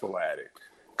successful at it.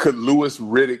 Could Louis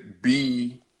Riddick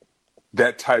be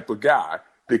that type of guy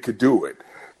that could do it?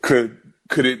 Could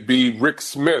it be Rick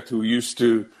Smith, who used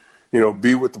to,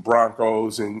 be with the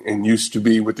Broncos and used to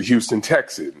be with the Houston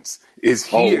Texans? Is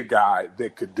he a guy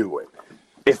that could do it?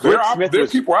 There are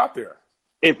people out there.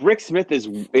 If Rick Smith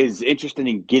is interested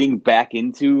in getting back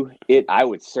into it, I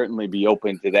would certainly be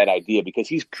open to that idea because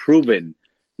he's proven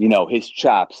his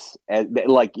chops.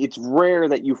 It's rare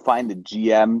that you find a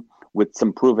GM with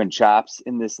some proven chops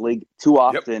in this league. Too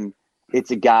often, it's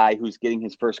a guy who's getting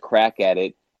his first crack at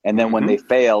it, and then when they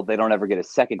fail, they don't ever get a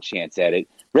second chance at it.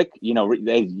 Rick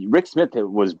Smith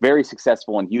was very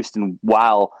successful in Houston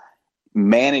while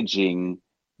managing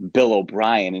Bill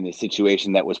O'Brien in a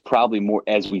situation that was probably more,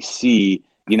 as we see,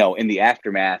 in the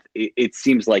aftermath. It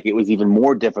seems like it was even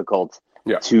more difficult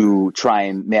to try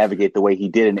and navigate the way he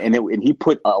did. And he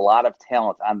put a lot of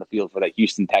talent on the field for that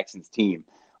Houston Texans team.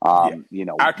 I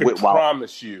can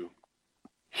promise you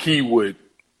he would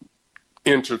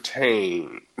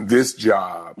entertain this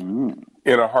job in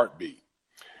a heartbeat.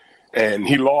 And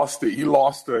he lost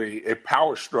a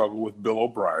power struggle with Bill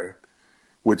O'Brien,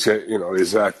 which,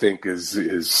 is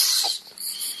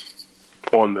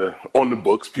on the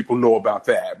books. People know about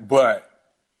that. But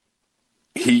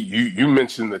you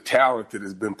mentioned the talent that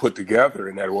has been put together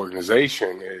in that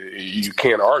organization. You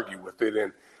can't argue with it,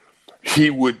 and he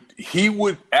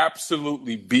would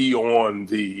absolutely be on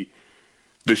the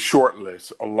short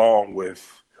list along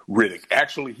with Riddick.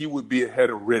 Actually, he would be ahead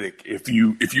of Riddick if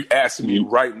you ask me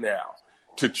right now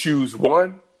to choose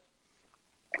one.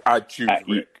 I'd choose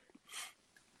Riddick.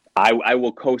 I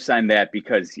will co-sign that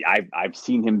because I've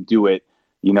seen him do it,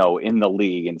 in the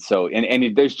league, and so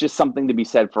and there's just something to be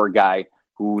said for a guy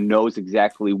who knows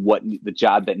exactly what the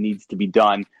job that needs to be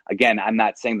done. Again, I'm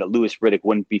not saying that Louis Riddick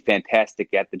wouldn't be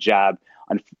fantastic at the job.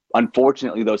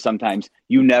 Unfortunately, though, sometimes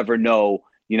you never know,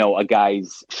 a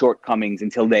guy's shortcomings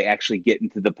until they actually get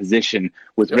into the position.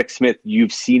 With Rick Smith,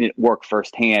 you've seen it work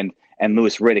firsthand. And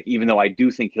Louis Riddick, even though I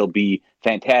do think he'll be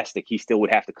fantastic, he still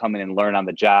would have to come in and learn on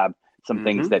the job some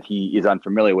things that he is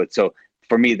unfamiliar with. So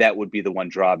for me, that would be the one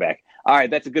drawback. All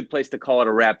right, that's a good place to call it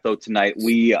a wrap, though, tonight.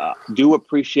 We do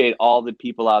appreciate all the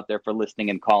people out there for listening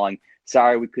and calling.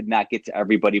 Sorry we could not get to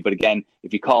everybody. But again,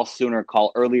 if you call sooner,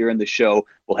 call earlier in the show,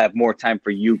 we'll have more time for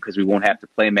you because we won't have to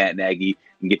play Matt Nagy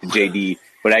and get to JD.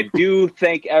 But I do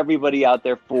thank everybody out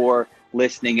there for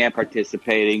listening and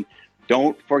participating.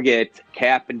 Don't forget,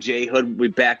 Cap and J Hood will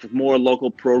be back with more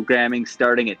local programming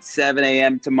starting at 7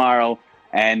 a.m. tomorrow.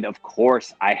 And, of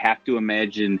course, I have to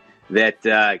imagine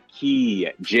that Key,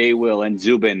 J. Will, and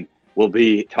Zubin will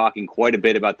be talking quite a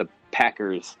bit about the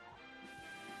Packers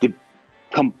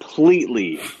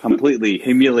completely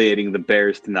humiliating the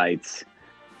Bears tonight.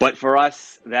 But for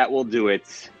us, that will do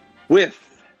it with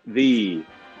the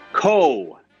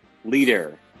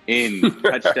co-leader in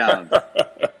touchdowns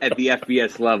at the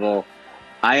FBS level.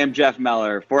 I am Jeff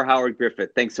Meller for Howard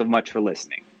Griffith. Thanks so much for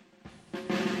listening.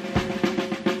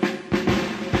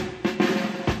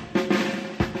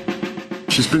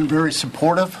 She's been very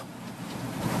supportive.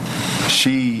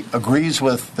 She agrees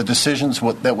with the decisions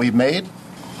that we've made.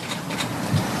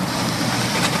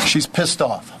 She's pissed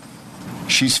off.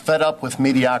 She's fed up with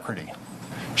mediocrity.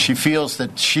 She feels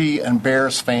that she and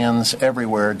Bears fans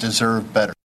everywhere deserve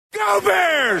better. Go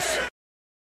Bears!